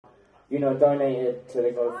you know, donated to the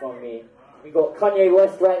GoFundMe. We got Kanye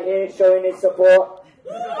West right here showing his support.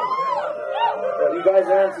 But you guys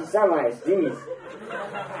are anti-Semites, jeez.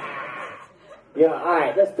 Yeah,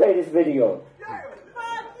 alright, let's play this video.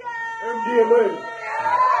 MDMA.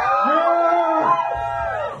 Yeah!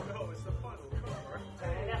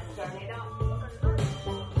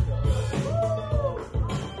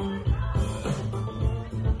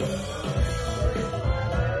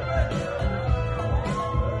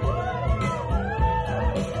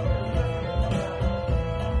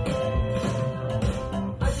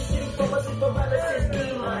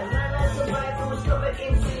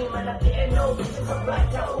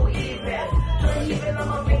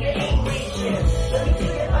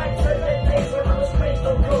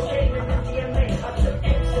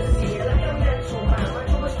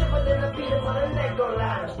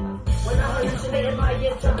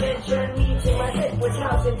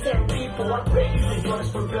 Housing 10 people, I pray using drugs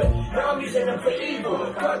for good. Now I'm using them for evil.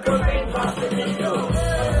 Kurt Cobain pops in the door.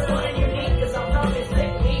 I'm fun unique, cause I'm not this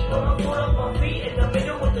technique. When I'm put up on feet in the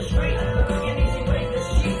middle of the street. An easy way to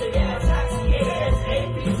cheat to get a taxi.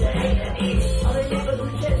 ASAP to A and E. I'm a nigga who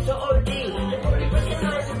tends to OD. They probably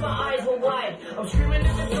recognize if my eyes were wide. I'm screaming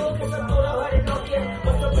at the door cause I thought I heard it knocking.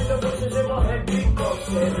 What's up with the voices in my head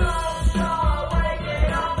beatboxing? Don't stop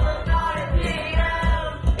waking up at 9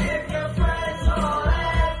 p.m. If your friends are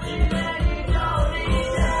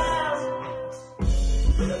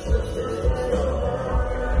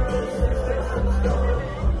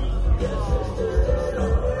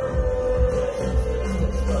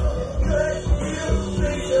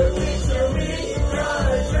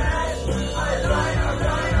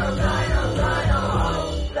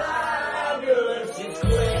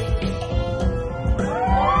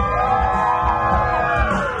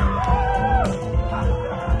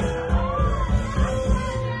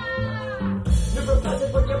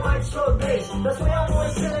that's why I'm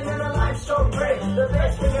always chilling in a limestone break. The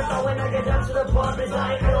best thing about when I get down to the pub is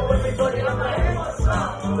I know everybody. I'm like, hey, what's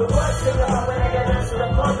up? The worst thing about when I get down to the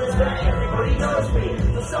pub is that everybody knows me.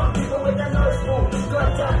 For some people with their nose full,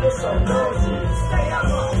 God damn, they're so nosy. Stay up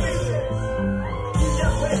on business. You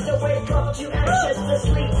just rest to wake up, too anxious to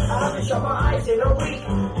sleep. I haven't shut my eyes in a week.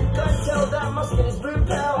 You can't tell that my skin is blue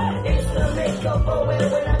pale. It's the makeup I wear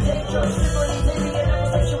when I take drugs. Everybody's living in a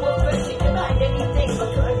sexual fetish. You can hide anything but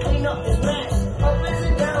couldn't clean up this mess. Up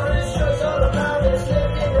and down, this show's all about us.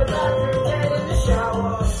 Lived in the bathroom, dead in the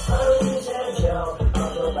shower. I don't use hair gel. I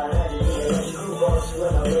feel bad at the age. You walk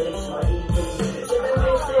when I release my EP. So the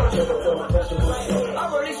main stage, I feel my festival show. I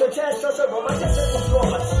release a chest, so I roll my chest at the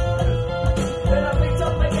floors. Then I picked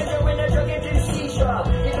up my ganja when I drug into shisha.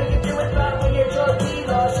 You know you do it bad when you're drug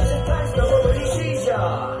dealer. Season plans, no one really sees ya.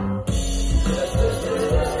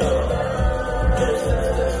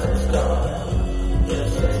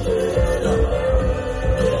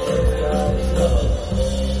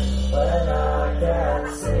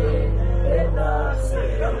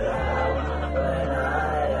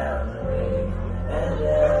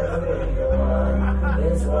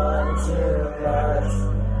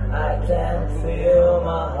 I can feel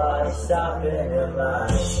my heart stopping in my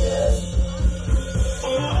chest.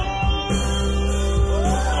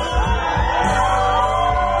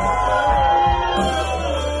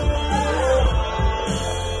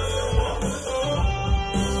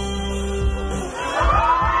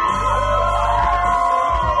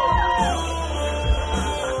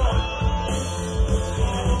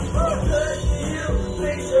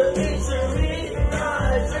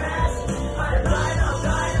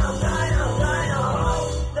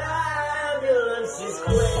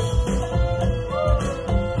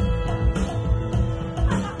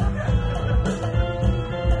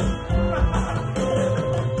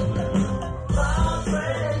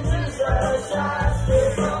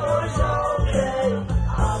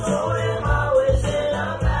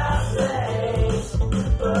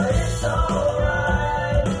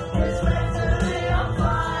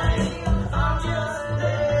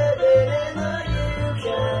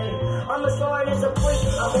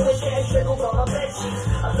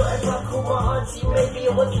 Maybe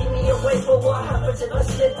it would keep me away, but what happens if I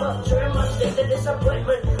slip up during my state of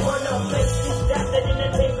disappointment? On a face, is that in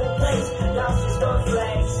a table place? Last is not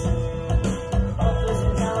flex. Uppers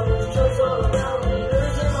and downers, jokes all around me.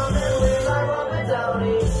 Losing my memory like Robert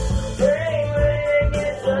Downey. Ring, ring,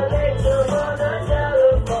 it's a later on the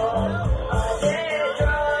telephone. I did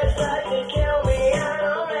drugs that could kill me and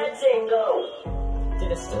I'm letting go.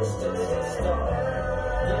 Did it still stop? Did it still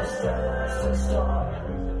stop?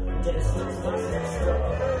 Did it still stop? Did it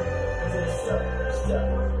stop?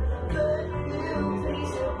 Could you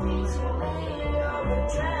please repeat your name of the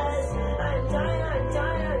dress? I'm dying, I'm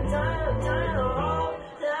dying, I'm dying.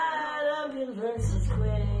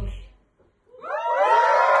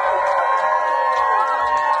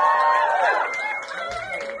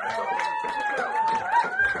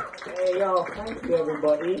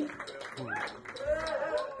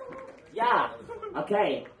 Yeah,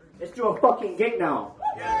 okay. Let's do a fucking gig now.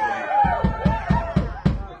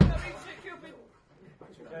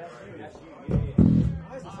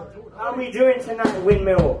 How are we doing tonight,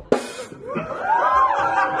 Windmill?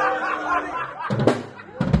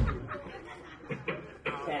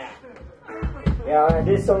 Yeah,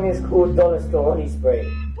 this song is called Dollar Store Ollie Spray.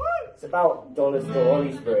 It's about Dollar Store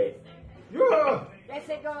Ollie Spray. Yeah! Let's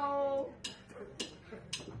go!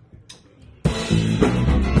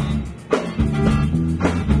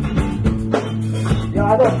 Yo,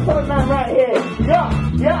 I got a front man right here. Yeah!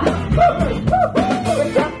 The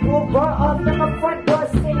jack will bar off in my front door,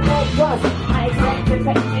 sing more bus. I expect to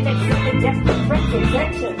take an extra depth of French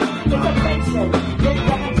injection. It's affection, it's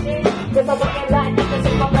connection. There's a way line, there's a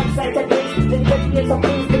complex activity. Then get me some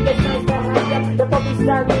things to get nice behind you. The puppy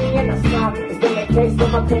start me in a snap. It's been a case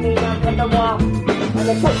of a penny down in the wall. And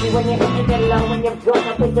they touch you when you're hitting it low, when you've gone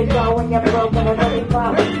up with the go, when you're broken and really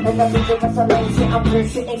far. And the music is so lazy, I'm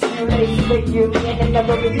bullshitting, stimulating with you, and in the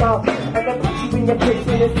really far. And they put you in your pitch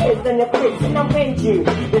with his kids and the pitch, and I'll bend you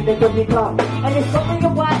with the really far. And it's something a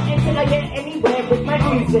while until I get anywhere with my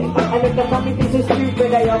music. And if the mommy thinks it's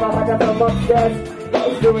stupid, I ever had them from upstairs. I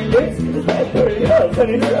was doing this, it's like 30 years, and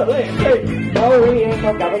it's really big. No, we ain't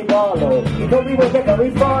no Gary Barlow. You know we won't get Gary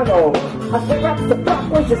Barlow. I said raps the back,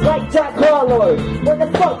 which is like Jack Harlow. What the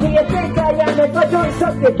fuck do you think I am if I don't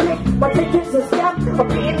suck your dick? My ticket's a scam, I'm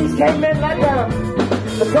beating these cavemen like that.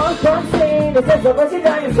 The concussion scene, it says the Russian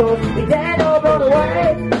dinosaurs, they dead all blown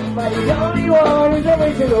away. But the only one is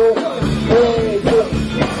original. Hey,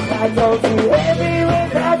 I told you everywhere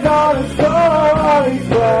that's all the stories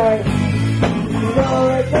right. You know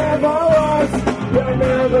it never was, you're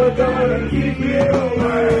never gonna keep you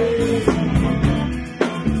away.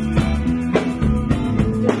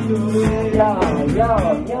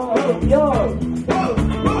 Yo.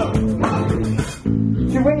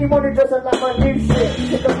 So when you wanna dress up like my new shit,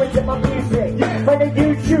 pick up with my music. Find a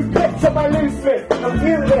YouTube clips of my loose fit. I'm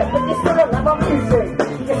new there, but you still don't like my music.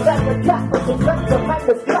 You got the cat, but you got the mic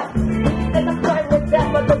was flat. And I'm fine with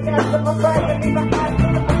that, but the gas on my side, and leave my eyes to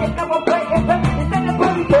the fucking come on play. And then the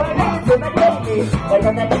booty boy, and to my baby. Like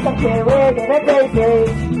I'm gonna disappear with in a crazy.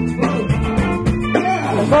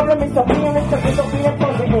 The problem is the feeling, so it's not being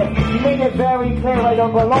positive. You made it very clear I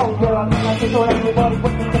don't belong here. I'm gonna take all everybody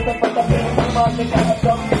with me to the fuck up here. I'm gonna take out a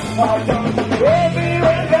dog.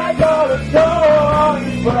 Everywhere I go, the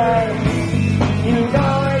story's bright. You know I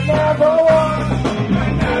never want, I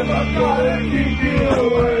never gonna keep you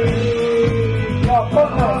away. Yo,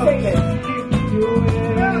 fuck my sing it. Keep you away.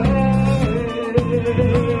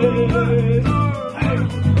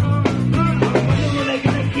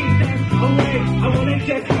 I wanna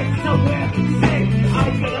get somewhere safe. I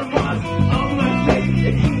gotta run on my face.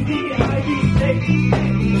 The QDID safe.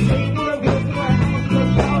 Say what I will, but I'm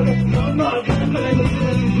about it. I'm not gonna let it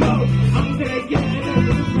go. I'm gonna get it out of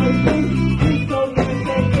my room. Please don't let it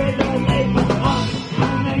get on me.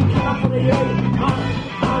 I'm in top of the earth.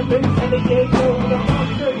 I'm in the gate over the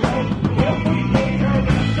monster. Every day I'm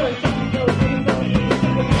after something else.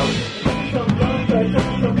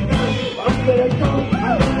 I'm gonna go.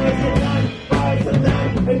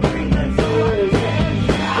 And bring the stories.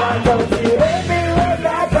 Why don't you everywhere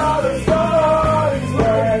that's all the stories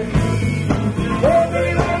worth?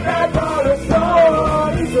 Everywhere that's all the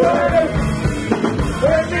stories worth.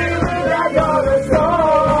 Everywhere that's all the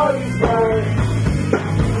stories worth.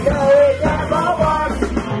 No, it never was.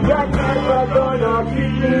 You're never gonna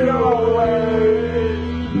keep me away.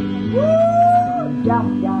 Woo! Yeah,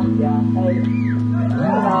 hey.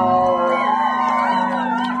 Hello.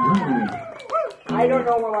 I don't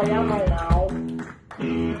know where I am right now.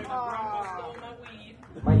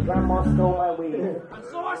 My grandma stole my weed. And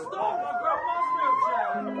so I stole my grandma's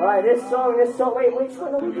milkshake. Alright, this song, wait, which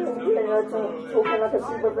one are we doing? Talking like a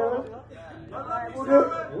supervillain?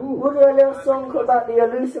 We'll do a little song about the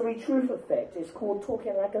illusory truth effect. It's called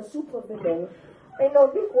Talking Like a Supervillain. Ain't no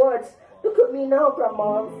big words. Look at me now,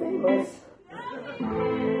 Grandma, I'm famous.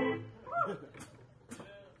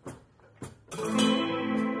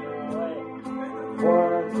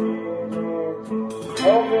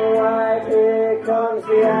 Alright, here comes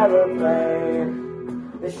the aeroplane.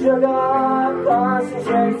 The sugar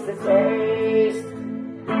concentrates the taste.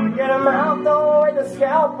 Get a mouth though with a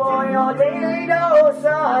scalpel, your daily dose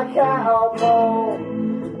of cowboy.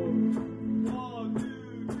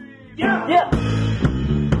 Yeah.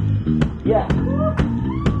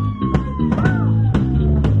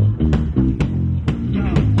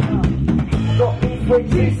 Got beef with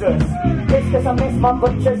Jesus. It's cause I miss my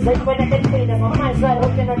butcher's head when I get clean and my mind's like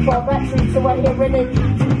hooking a 12 battery, so I hear it.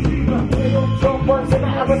 Don't want to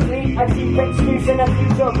have a sleep. I keep excuse and a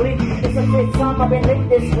future bleak. It's the fifth time I've been late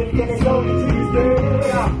this week and it's only Tuesday.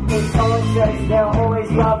 It's always says they'll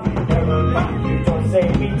always love you. Never love you. Don't say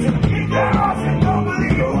me too. Keep their ass and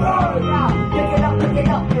nobody you love. Pick it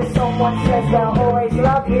up. If someone says they'll always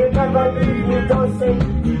love you, never leave you. Don't say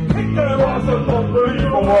keep their ass and nobody you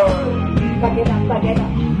love. Back it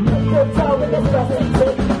up. Good toe with the specialty.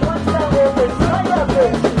 What's that with the side of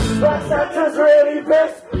it? But Santa's really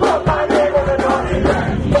pissed. Put my name on the naughty list.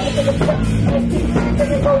 Back to the steps. Let's keep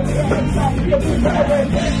shooting and go to the inside. You'll be better.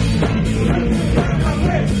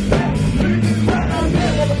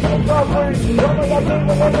 Never take offers. What will I do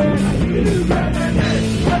when I lose? You do better than this.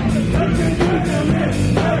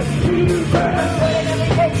 You do better than every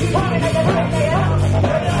day. You want it, I can take it out.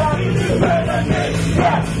 You do better than this.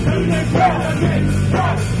 Yeah. You do better than this.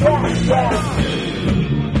 Yeah.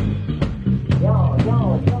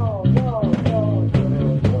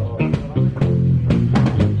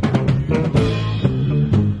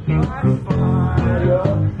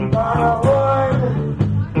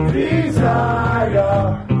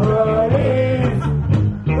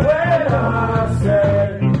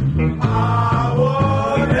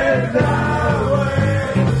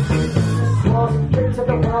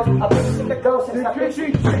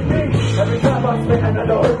 Every time I spit and I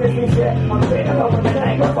know it's me shit, I'm spitting along with the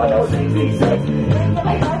anger for those things he said.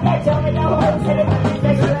 Tell me no hope, tell me nothing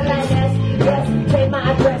sexual like this. Yes, take my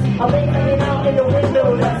address, I'll be hanging out in the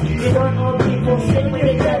window less. You don't know people sit with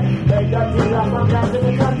it dead. They got you up, I'm glad to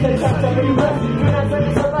come to the top of the rest. You're not trying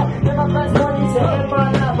to survive, then my friends don't need to hear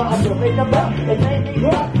my love. But I still make them up, it made me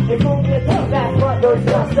rock. It proved me a tough, that's what those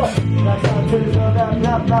guys stop. That's how to do that,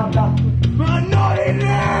 blah, blah, blah. I'm not in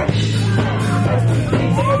there!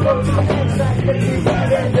 Go to the inside, but you better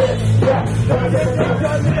than this. Yeah, better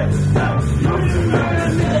than this.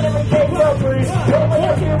 Never take your breeze. Don't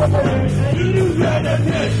help you with the news. You do better than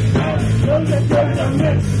this. Don't get better than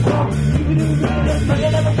this. You do better than this. You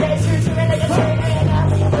never take you to make a change.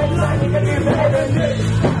 You can do better than this.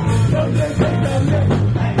 Don't get better than this.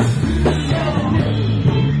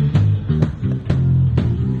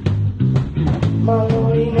 My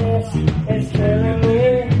loneliness is killing me.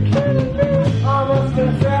 I must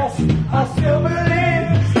confess, I still believe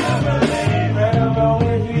when I'm wrong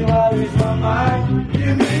with you, I lose my mind.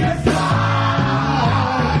 Give me a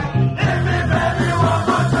sign, if it baby one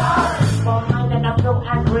more time. My mind and I'm so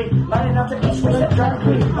angry, man enough to kiss with a drag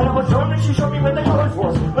queen. When I was wrong and she showed me where the code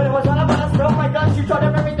was. When it was all about us, oh my God, she told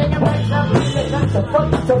him everything and breaks down. That's a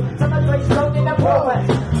fuck, so some of the place thrown in the progress.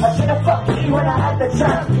 I should have fucked you when I had the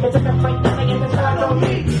chance. It took a fight to get the time on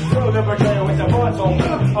me. So the betrayal with the voice on me.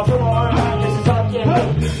 I'll do my own mind, this is all I can do.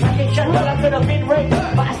 I can check what I could have been raped,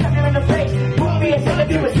 but I stuck her in the face. Put me as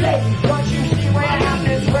if you was late. Once you see where I am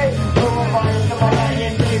this way, go on by into my hand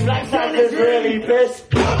and say, Black Santa's really pissed.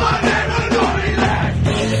 Come on, man, I'm not relaxed.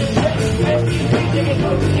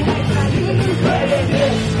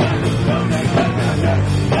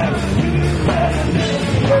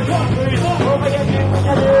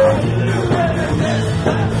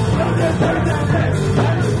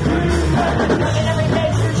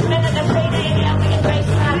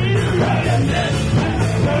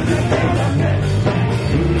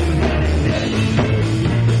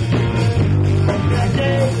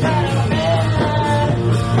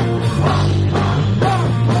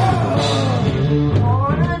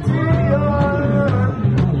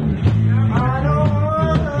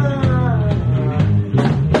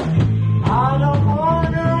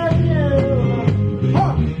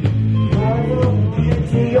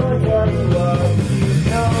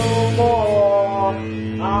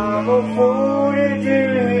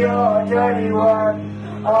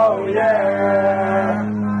 Oh yeah,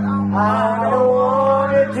 I don't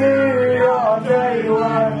wanna do your dirty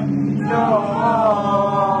work no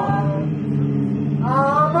more.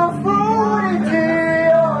 I'm a fool to do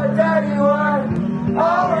your dirty work.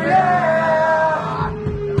 Oh yeah,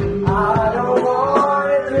 I don't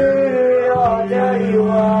wanna do your dirty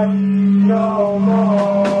work no more.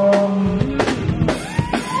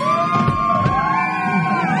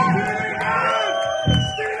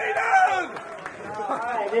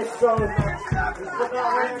 Song is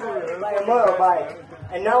like a motorbike,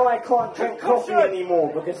 and now I can't drink coffee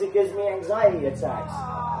anymore because it gives me anxiety attacks.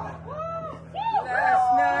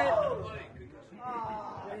 Last night.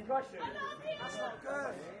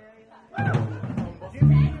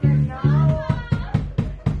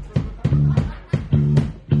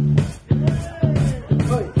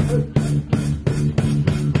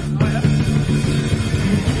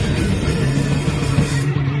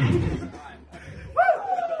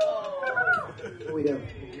 What we doing?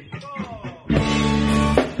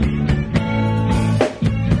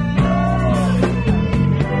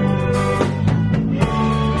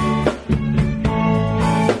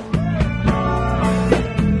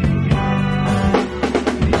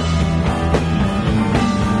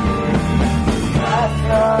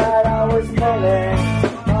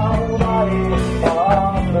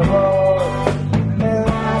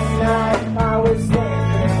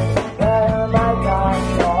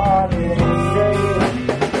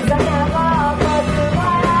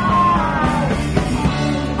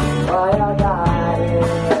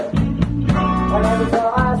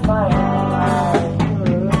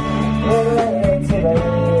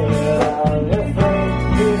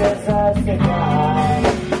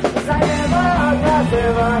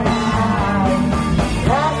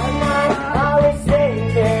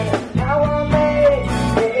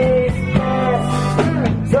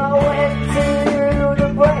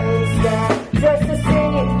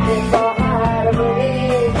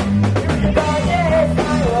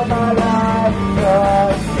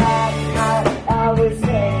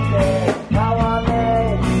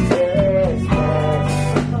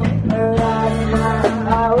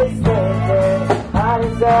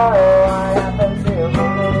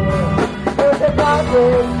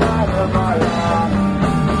 darkest night of my life.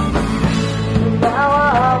 Now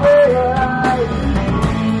I realize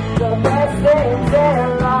the best things in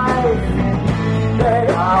life, they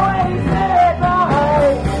always end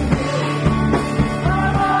right.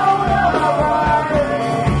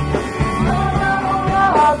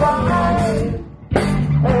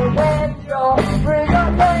 And when you're free of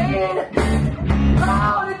pain,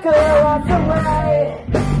 all the good wants away.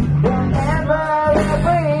 Whenever,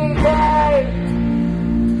 every day.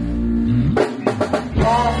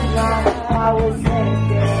 Last night I was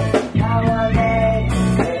thinking how I made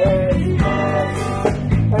it best.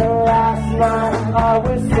 And last night I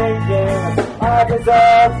was thinking I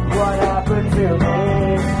deserved what happened to me.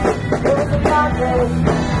 It was a darkest.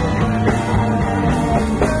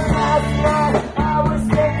 Last night I was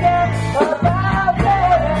thinking about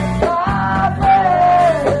getting coffee.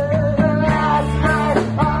 Last night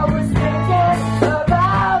I was thinking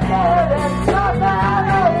about getting coffee.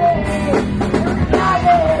 The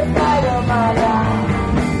darkest night of my life.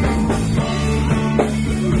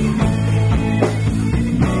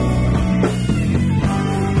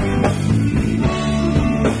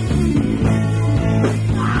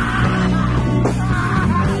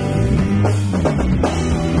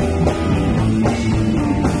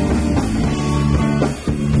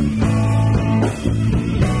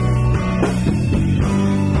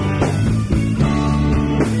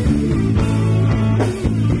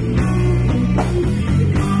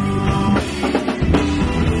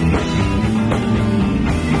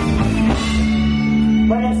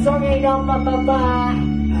 When a song ain't on ba-ba-ba.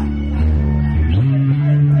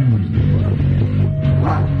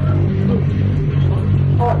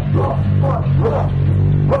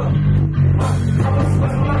 I just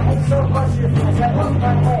swing my head so much as I hold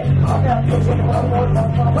my head. I'm not pitching one more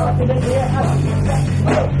to the ear. I'm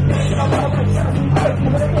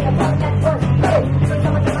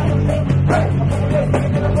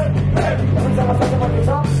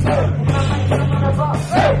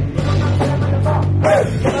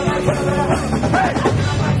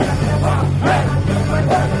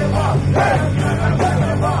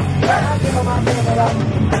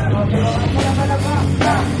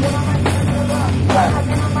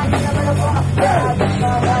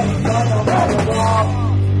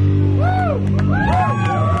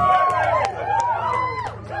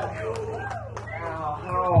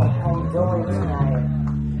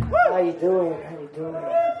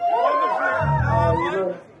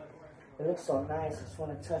You look so nice. I just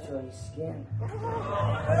want to touch all your skin.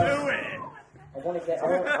 I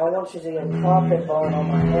want you to get carpet bone on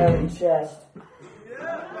my hairy chest.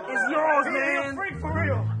 It's yours, man. You're a freak for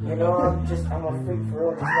real. You know, I'm a freak for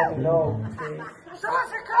real. Just let me know. Show us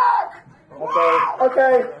your cock.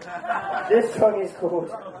 Okay. This song is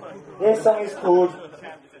called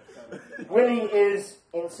Willie is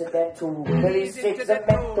Incidental. Willie's six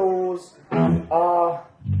mentals are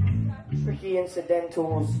tricky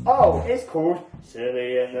incidentals. Oh, it's called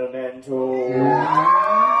Silly and the Mental.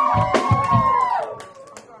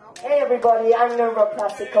 Hey everybody, I'm NEURO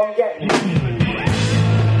PLACID. Come get me.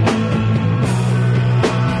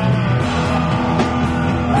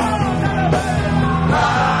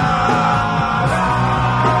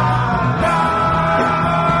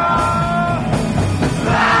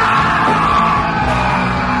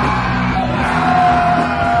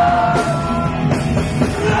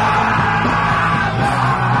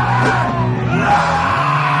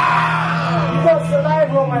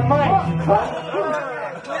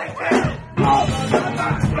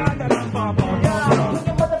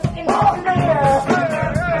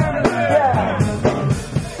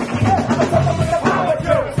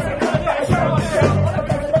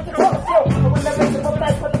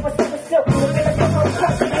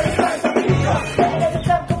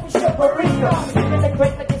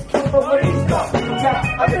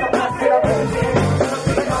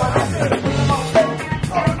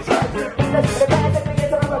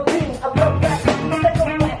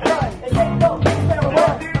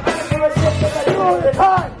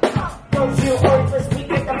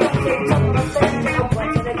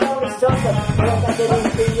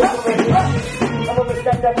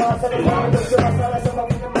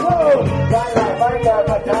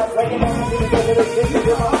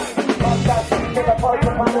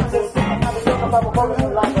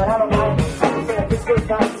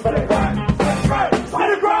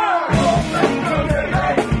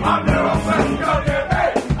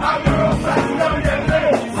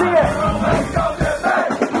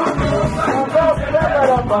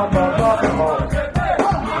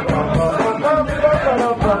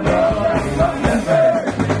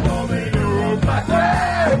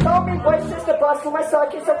 For my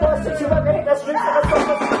sidekick, so first, did you ever hit the streets of a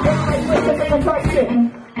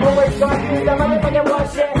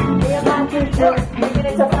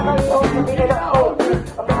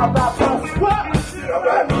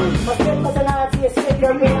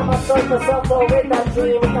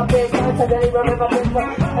anywhere if I've been from.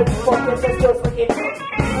 Every focus is still freaking good.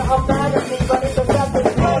 I'm mad at me, but it's a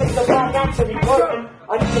self-disclosure, so I'm naturally broken.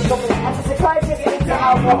 I need to come in as a psychiatrist into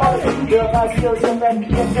alcoholism. Your life skills your men,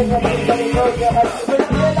 your finger, everybody knows your head. When I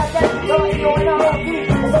feel like that, don't you in a heartbeat.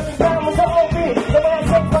 There's something down with the OB. So when I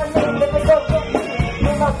say my name, then it's so good.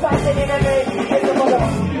 You're not passing in a name, it's a mother.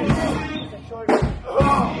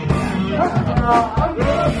 I'm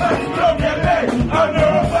neurofast, come get me! I'm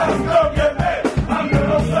neurofast, come get me! I'm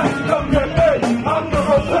neurofast, come get me! I'm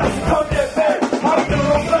neurofast, come get me! I'm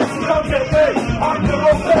neurofast, come get me! I'm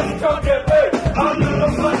neurofast, come get me! I'm neurofast,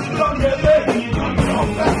 come get me! I'm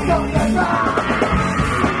neurofast, come get me!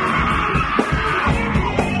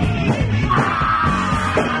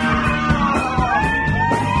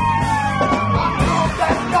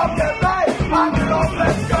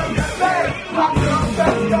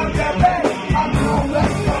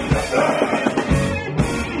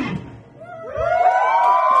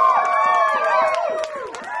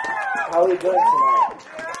 How are we doing tonight?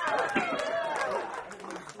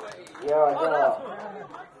 Yeah.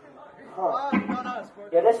 Huh.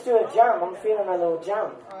 Yeah, let's do a jam. I'm feeling a little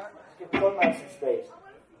jam. Let's give Coleman some space.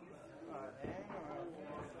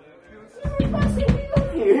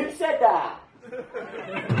 Who said that?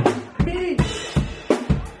 Me!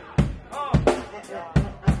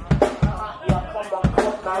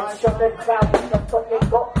 Man, shut the crowd with the fucking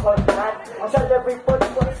got code, man. I'll tell everybody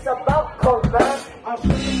what it's about, code, man. I'm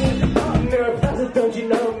shooting neuroplastic, don't you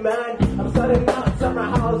know, man? I'm starting out at my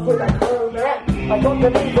house with a clone, man. I don't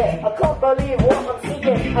believe it, I can't believe what I'm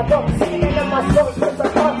seeing. I don't see it in my soul, because I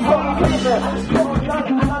can't stop breathing. I just go along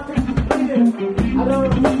and I'm just bleeding. I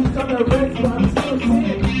don't think on the red, but I'm still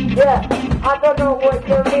seeing. Yeah, I don't know what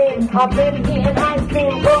you mean. I've been eating ice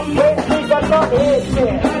cream, but please, I'm not here,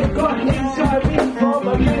 shit. I ain't got HIV from a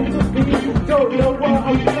mental being. Don't know what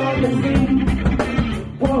I'm trying to see.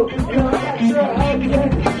 Whoa, you're at your head,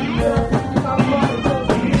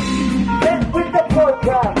 Get with the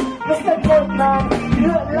program, Mr. Goldman. You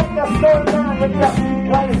look like a slow man with your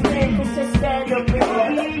white skin. It's just stand up here.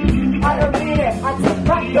 I don't need it, I take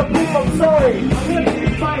back the beef, I'm sorry. I'm gonna be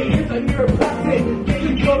fighting if I'm neuroplastic. Get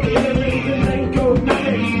you go to the and then go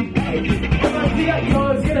nothing. Hey, if I see that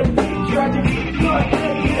yours, gonna be tragic. Go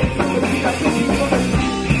ahead, get somebody that can be honest.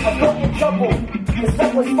 I got in trouble. The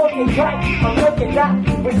stuff was fucking crack. I'm looking that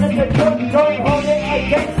was just a joke. Don't hold it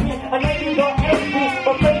against me. I know you got envy,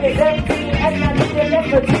 but brain is empty, and I need an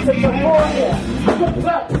effort to support it. I got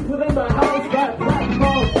black people in my house, black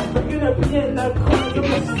hole. I'm gonna be in that corner of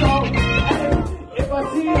my soul. And if I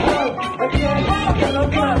see her again, then I'm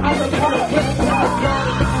gonna have a part of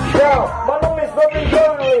Yo, my mom is very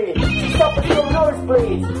lonely. She suffers from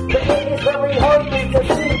nosebleeds. The pain is very hungry to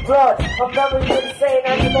see blood. I'm very insane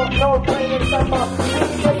and you don't know pain in summer.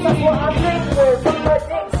 That's what I'm living with, I'm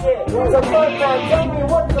addiction. So first man, tell me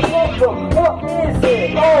what's the problem? What is it?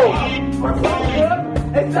 Oh, my problem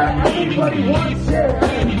is that everybody wants shit.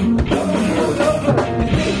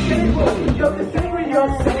 You're the same with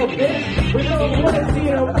yourself, bitch. We don't want to see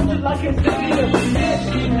it, I feel like it's bitch.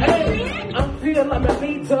 Hey, I'm feeling like a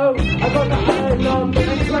veto. I got the iron on, but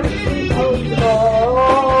I'm trying to sleep home.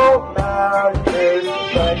 oh man, who's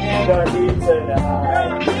bringing the heat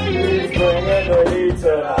tonight? Who's bringing the heat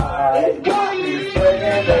tonight? Who's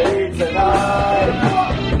bringing the heat tonight?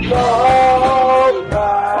 Oh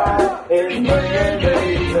man, is bringing the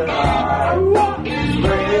heat tonight? Who's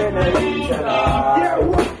bringing the heat tonight?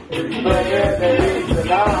 Who's bringing the heat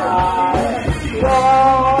tonight? Oh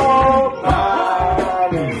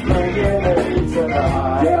man, is bringing the heat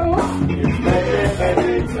tonight? Who's bringing the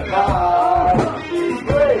heat tonight?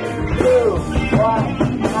 3, 2, 1,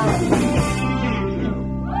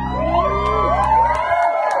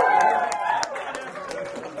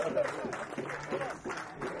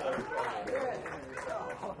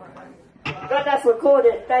 that's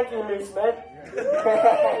recorded. Thank you, loose man.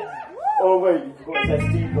 Oh wait, you forgot to say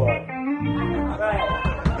Steve card. Right.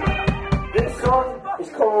 This song is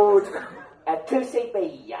called Acoustic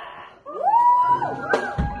Bay.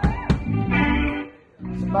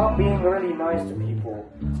 It's about being really nice to people.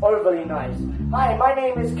 Overly nice. Hi, my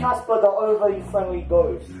name is Casper the Overly Friendly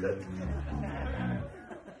Ghost.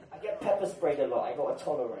 I get pepper sprayed a lot. I got a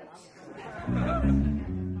tolerance.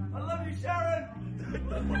 I love you, Sharon!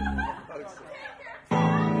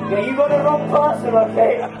 Yeah, you got the wrong person,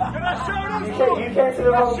 okay? You came to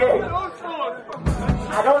the wrong game.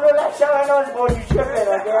 I don't know that Sharon Osbourne, you tripping,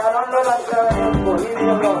 okay? I don't know that Sharon Osbourne, leave me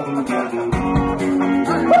alone.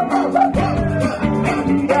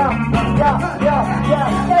 Yeah,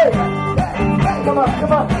 hey! Come on.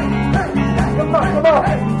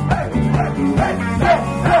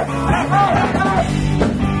 Yes.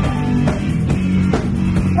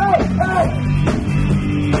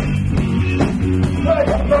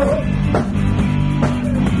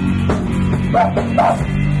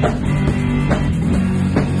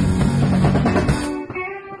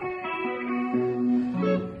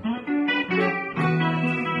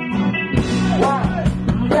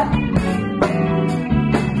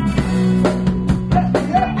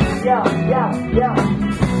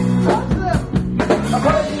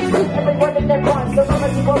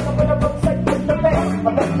 when I'm upset with the best.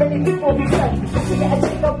 I met many people who said, you should get a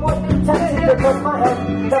chick up one new tattoo across my head.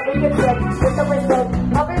 Nothing gets said, with the wisdom.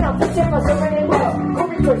 I've been up to check my so many well. Call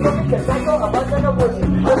me to show because I got a bunch of the woodsy.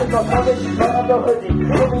 Really got coverage, but I'm no hoodie.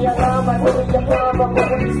 Give me a lamb, I put me a plan, but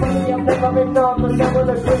when it's funny, I've never been down, but I will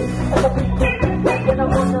agree. And the people, like when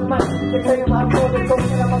I'm on the map, they tell you I'm more than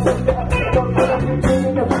talking, I'm a good guy. I don't feel like you're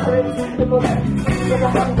tuning the bridge, the book. With a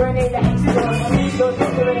hand grenade, the extra, I'm so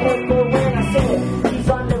good to the head, but when I sing it, these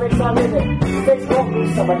are lyrics I live it. Takes more me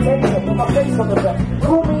some attention, put my face on the back.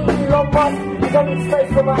 Call me Elon Musk, he's on his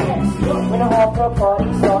face for my ex. When I'm off the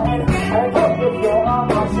party starting, I don't know if you're a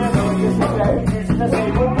Martian or just a this is the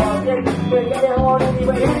same old market. We're getting on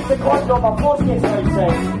anyway, here's the coin on my foreskin, so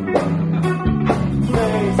say. 3,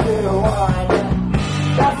 2, 1,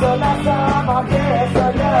 that's the last time I guess I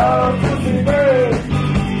know today.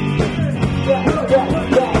 Yeah.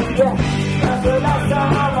 That's the last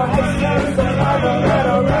time I experienced another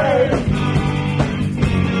better way.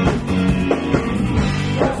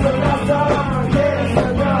 That's the last time I guess I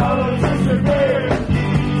know today.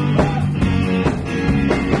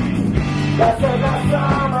 That's the last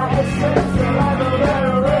time I experienced another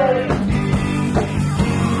better way.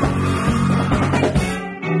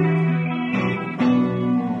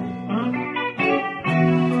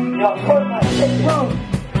 Now put my shit wrong.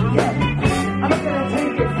 Yeah. I'm not gonna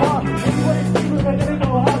take it far. If you wanna see me, I'm gonna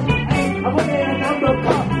know how to aim. I want it and I'm no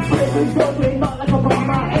cop. This is totally not like a bomb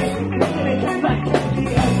my head. Making it come back to the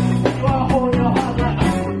end. Put a hole in your heart like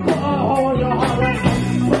put a hole in your heart like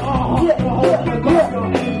put a hole in your heart like your head.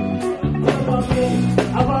 Put my face,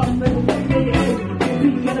 I want to make it end. If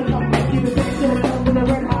you get a come back, give it back to the come with a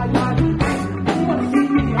red hot line. You wanna see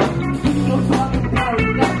me, you don't talk and carry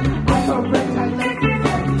that. I come back and lace it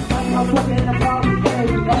up. I'm walking in the car with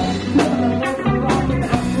Gary.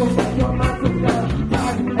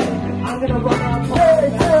 I'm gonna run out for 3,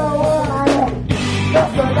 2, 1.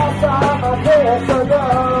 That's the last time I did so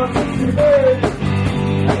long today.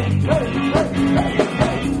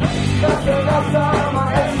 That's the last time I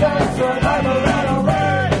access another right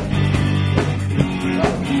away.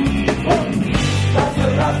 That's the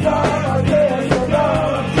last time I did so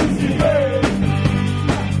long today.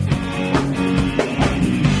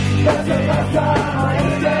 That's the last time I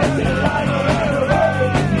access another right away.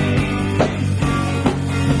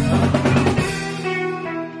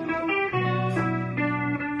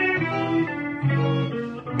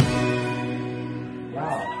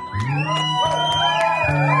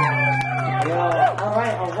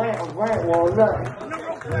 Alright, well look,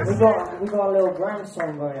 we got a little grand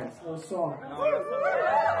song going, little song.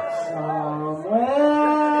 Somewhere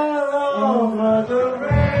over the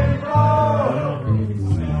rainbow,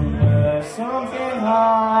 somewhere something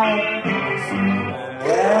high,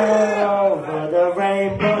 somewhere over the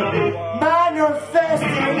rainbow,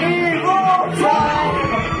 manifesting evil time,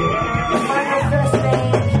 manifesting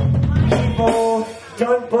evil,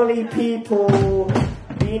 don't bully people,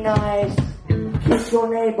 be nice. Kiss your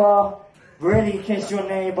neighbor, really kiss your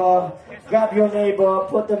neighbor. Grab your neighbor,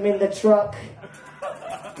 put them in the truck.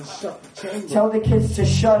 Tell the kids to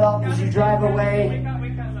shut up as you drive away.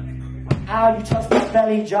 Ow, you touched my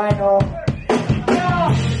belly, Gino.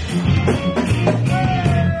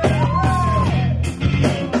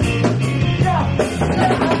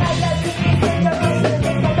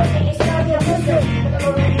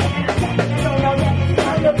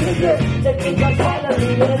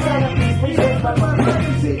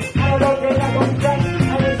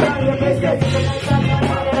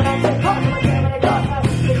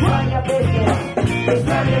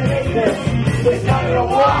 It's not your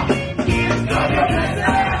walk. It's not your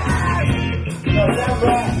business.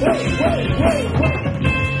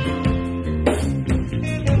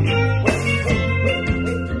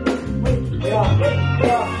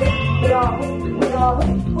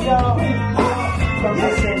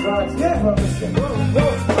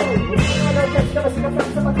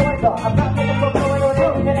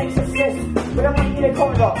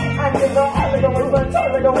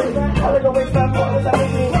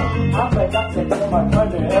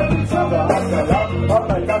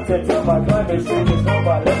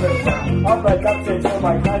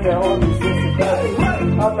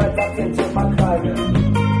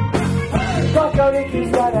 He's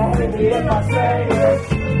gonna hate me if I say this.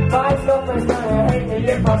 My girlfriend's gonna hate me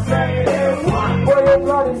if I say this. Boy, your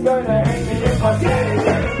brother's gonna hate me if I say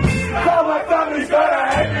this. All my family's gonna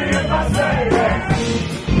hate me if I say this.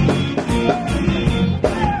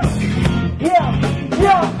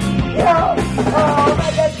 Yeah. Oh, my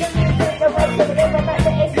God, give me the rest of the day. My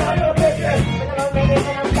master is none of your business. When I'm making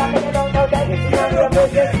it, I'm stopping, I don't know that it's none of your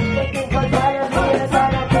business. Thinking for violence, me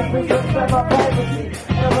inside, I'm just reaching for my privacy.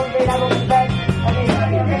 And I'm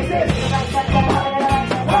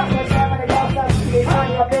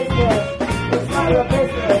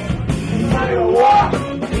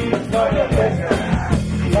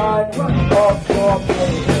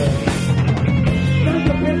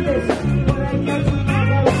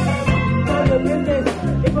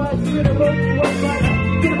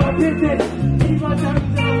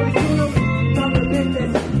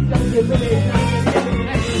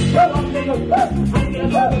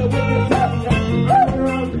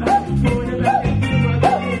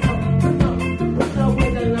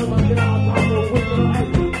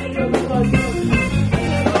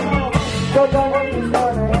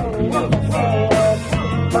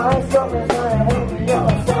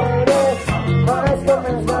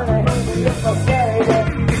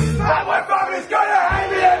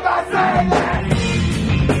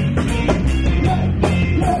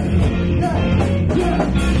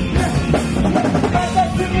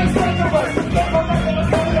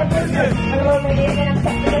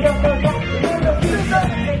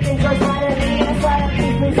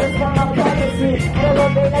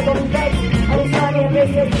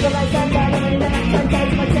the lights are down, and then I'm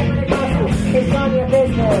sometimes my check with the gospel. It's none of your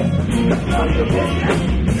business. It's none of your business.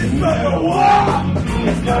 It's none of your what?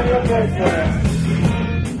 It's none of your business.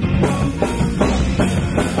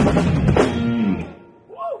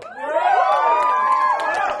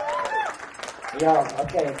 Yeah,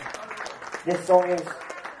 okay. This song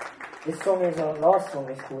is our last song.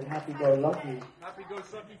 It's called Happy Go Lucky. Happy go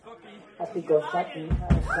sucky fucky. Happy Go Lucky.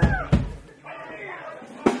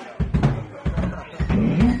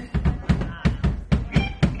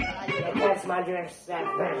 That's my drink, Steph.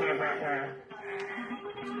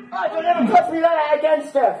 Oh, don't ever touch me like that again,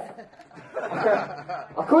 Steph.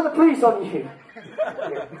 I'll call the police on you.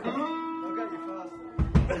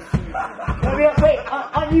 Wait,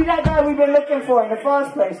 aren't you that guy we've been looking for in the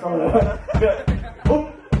first place, I'll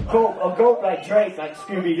go like Drake, like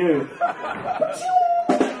Scooby-Doo.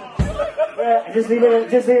 Yeah, just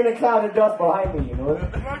leaving a cloud of dust behind me, you know?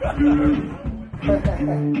 And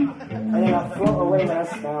then I float away when I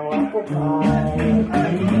smell apple pie.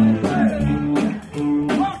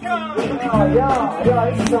 Yeah,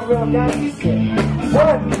 this is some real nasty shit.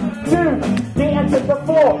 1, 2, they enter the 4.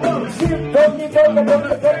 Shoot, don't get on the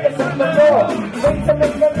floor. Wait to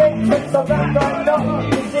make the matrix of that right now.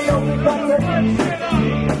 You see, only got to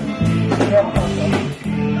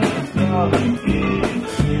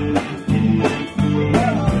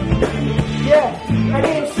yeah, and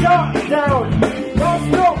it's shut down. That's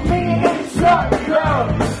not me, it's shut down.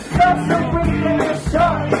 That's the reason it's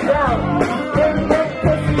shut down. Then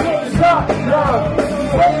it's shut down.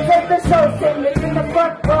 When take the show, sing it in the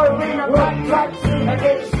front row, in a black tracksuit, and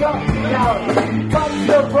it's shut down. Punch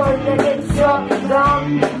the road, and it's shut down.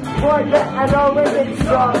 Boy, I know when it's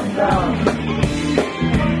shut down.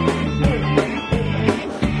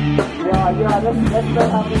 Yeah, let's go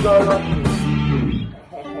happy go lucky.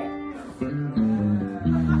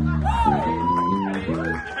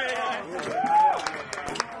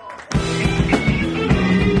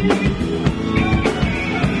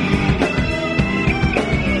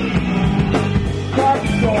 Put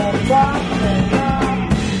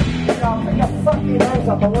your fucking hands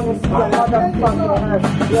up, I wanna see your motherfucking hands.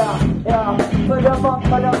 Yeah, put them up.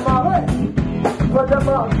 Put them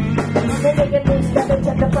up. Making things that they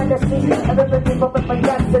check to find a seat. Everybody up with my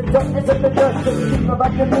gas, the darkness of the dust. They keep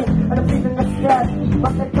about to me, and I'm feeling the stress.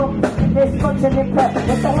 But they come, this function in prep. If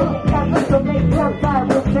I hit it, can't wait to make them die.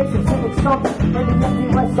 We'll take some singing songs. Maybe let me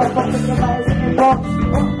rest off, I'm thinking my eyes in the box.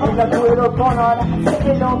 I'm gonna do it all gone on. I'm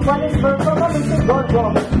sitting on, but it's for everything gone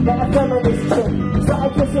wrong. Then I fell in this shit. So I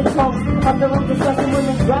kiss it tongues. After all discussing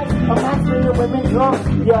women's rights, I'm answering the women's wrongs.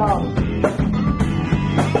 Yeah.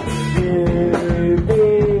 Be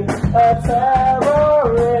a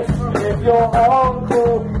terrorist if your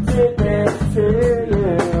uncle did this to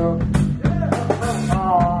you.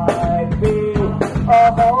 I'd be a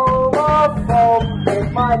homophobe if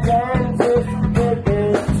my dentist did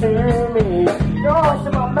this to me. Gosh,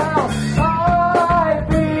 in my mouth. I'd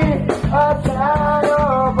be a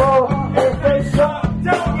cannibal if they shut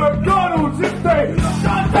down McDonald's. If they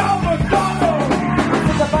shut down McDonald's.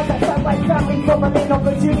 It's about that time my family for my main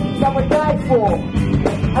opportunities I would die for.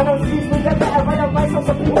 I know excuse me, that better run a race on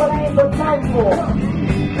some people I ain't got time for.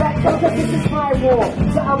 Black culture, this is my war.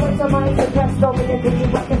 So I went to my Instagram story and did you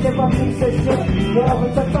reckon if I'm piece of shit? Yeah, we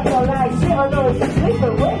took such a life, shit, I know it's just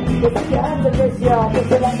sleeping with. You put your hands in this, yeah, this is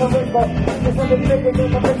like a river. This is the biggest in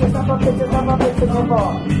the bitches, I'm a bitches, come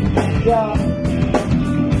on. Yeah.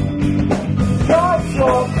 Shut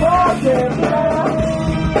your fucking mouth.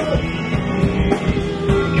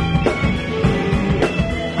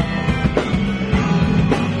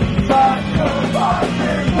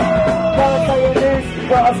 Gotta tell you this,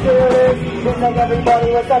 gotta steal this. Just like everybody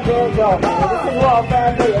with a big dog. This is what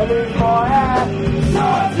family, I lose my ass.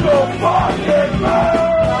 Shut your fucking mouth.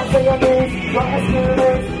 Gotta tell you this, gotta steal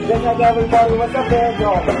this. Just like everybody with a big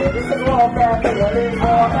dog. This is what family, I lose my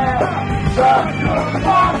ass. Shut your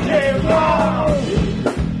fucking mouth.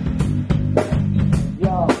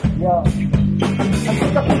 Yo. I'm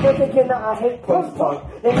sick of people thinking that I hate post-punk.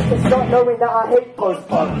 They need to start knowing that I hate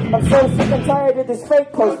post-punk. I'm so sick and tired of this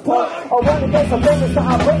fake post-punk. I want to get some business that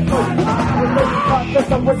I rate post-punk. I'm making cut just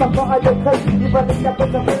some words I've got I don't play. You better step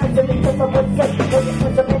with some feelings and because I would say. Maybe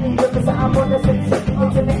with some many rivers that I'm on the same shit. The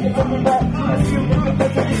internet is everywhere. I'm shooting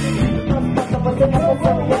because of this. I was in the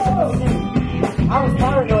hotel and I was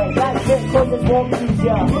paranoid. That shit causes more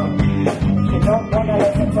easier. You don't wanna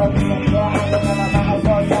listen to me, yeah, I don't know my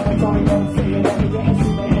voice, I'm a Tory, don't see you, let me get a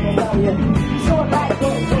shooting in Italian. Short like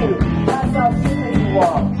this too, that's how stupid you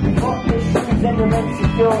are. Fuck your shoes and you're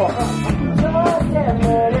insecure. Just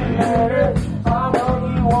admit it, I know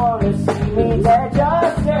you wanna see me there.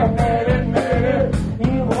 Just admit it,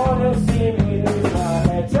 you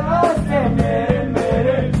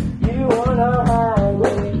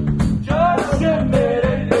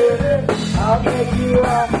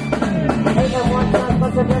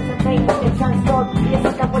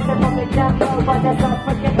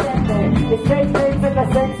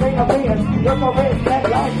You're for waste that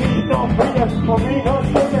life, you don't bring it. For me, no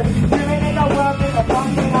students. Living in the world in the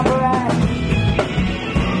fucking apparatus.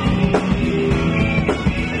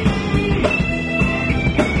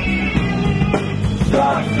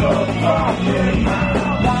 Shut your fucking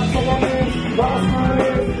mouth. Dancing and news, lost my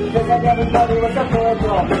ears. Cause like everybody was a fair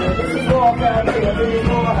job. This is warfare, this is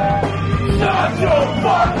warfare. Shut your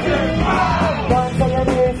fucking mouth. Dancing and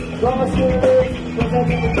news, lost my ears. Cause like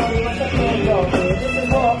everybody was a fair job. This is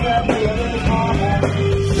warfare, this is warfare.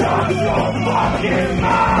 Shut your fucking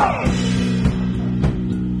mouth.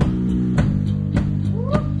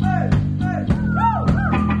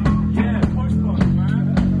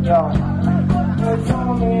 They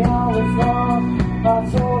told me I was wrong, I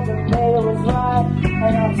told them they was right,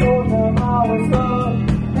 and I told them I was wrong,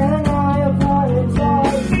 and I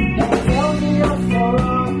apologize. They tell me I'm so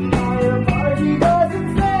wrong, my apology doesn't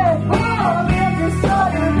fair. Oh, man, just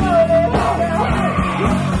trying to do it.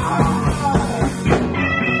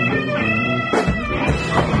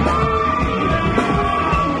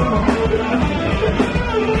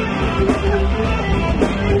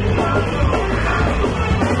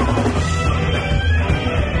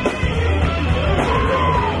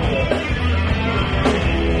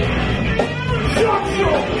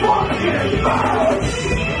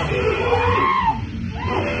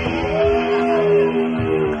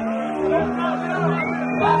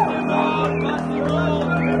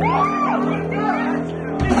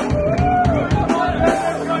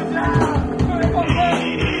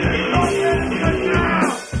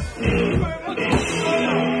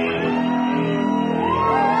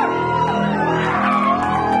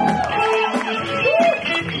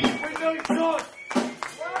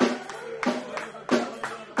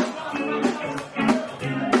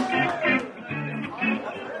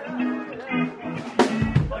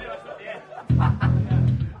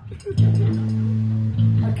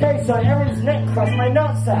 Okay, so Aaron's neck crushed my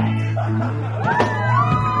nutsack.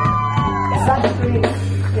 It's actually,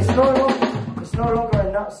 it's no longer a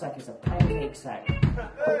nutsack, it's a pancake sack.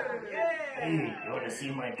 Hey, you wanna see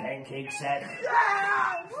my pancake sack?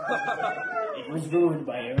 It was ruined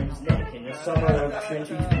by Aaron's neck in the summer of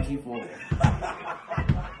 2024.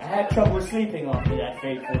 I had trouble sleeping after that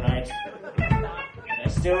fateful night. I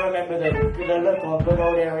still remember the look on good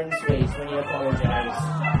old Aaron's face when he apologized.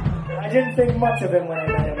 I didn't think much of him when I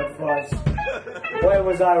met him at first. Boy,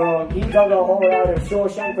 was I wrong. He dug a hole out of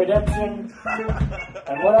Shawshank Redemption.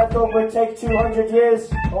 And what I thought would take 200 years,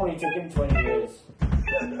 only took him 20 years.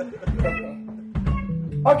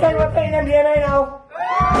 Okay, we're playing MDMA now.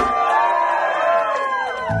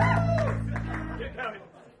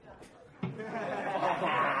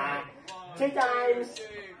 2 times.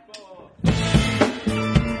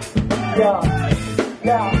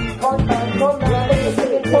 Yeah, come man, let me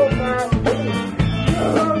sing it, come man.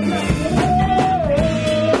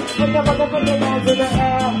 Put your motherfucking hands in the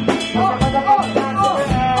air. Put your motherfucking hands in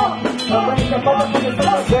the air. Raise your motherfucking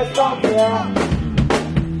hands just up here.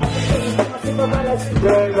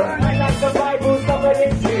 I like the Bible, somebody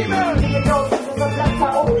see me. You know this is a black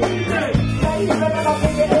hole. Now you better not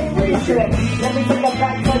think it ain't reaching. Let me take a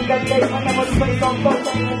back to the day when I was placed on both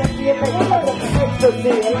ends. And then see if they can make the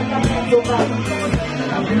ecstasy. Like a mental man.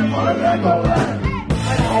 I'm here for the record.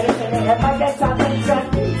 If I get attention,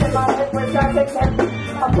 in my head with attention,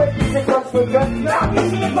 I put these across for good. Now you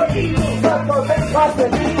see it for evil. Don't go back past the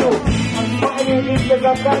evil. I'm smiling because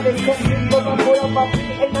I've got this tension, but I'm full of my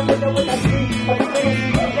feet in the middle with a tree. I'm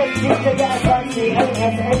feeling let's see to get a fancy. Hey.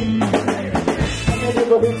 The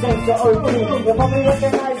nigga who takes the OT. You probably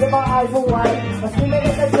recognize that my eyes are wide. I'm screaming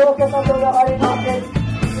at the door cause I'm doing hard enough.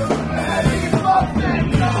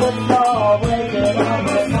 But no, waking up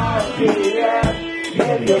at 9 p.m.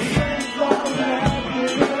 If you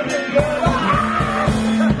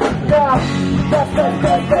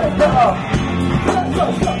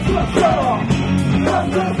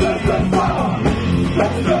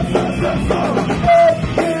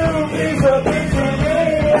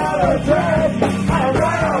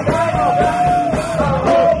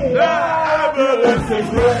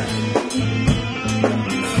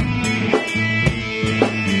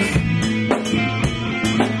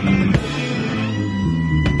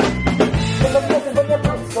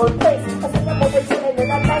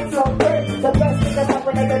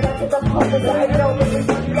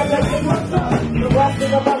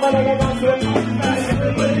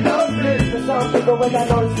when I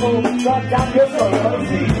know it's full, God damn, you're so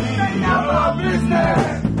rosy. Now my business.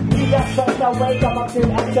 You just such a wake up to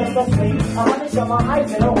and just a sleep. I haven't shut my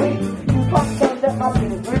eyes in a week. You fucked up that my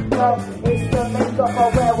skin is ripped up. It's the makeup I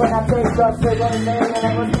wear when I take drugs. So when there and I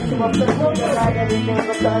was thinking of the book and I everything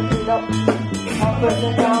was turned up. I'm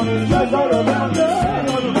pressing down and just all around the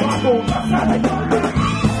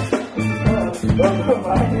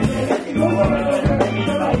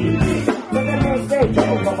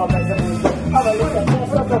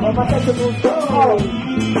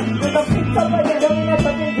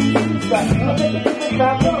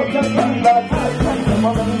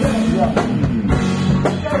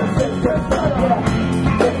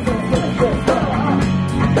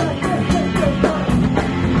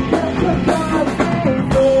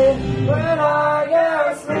when I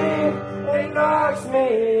am asleep, it knocks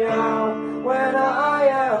me out. When I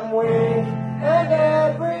am weak, and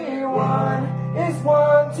everyone is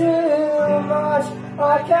one too much,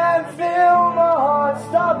 I can feel my heart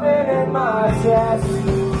stopping in my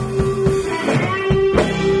chest.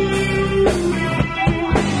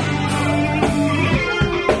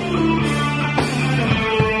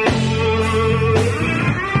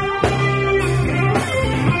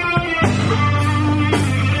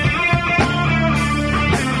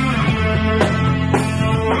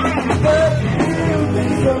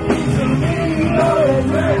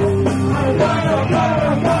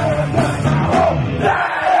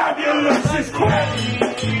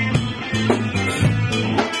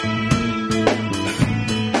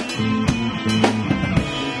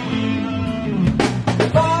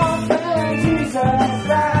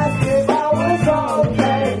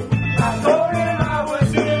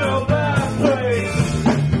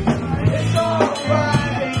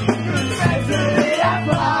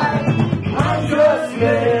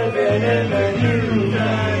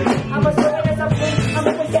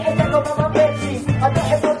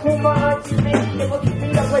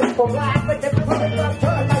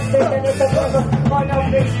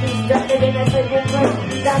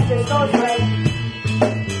 That's just so great.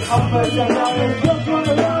 I'm pushing down and just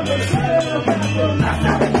running around and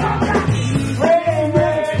ring,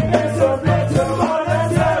 ring, it's a picture on the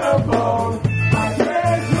telephone. I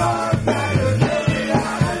can't talk back to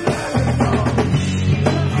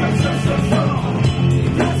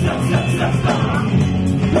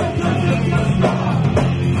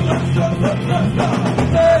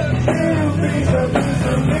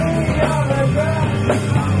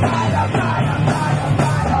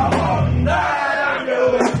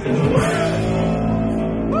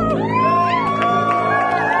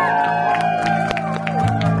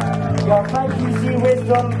thank you, Z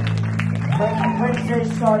Wisdom. Thank you, Wednesday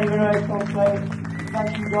starting when I come play.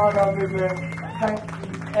 Thank you, God on River. Thank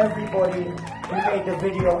you, everybody who made the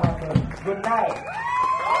video happen. Good night.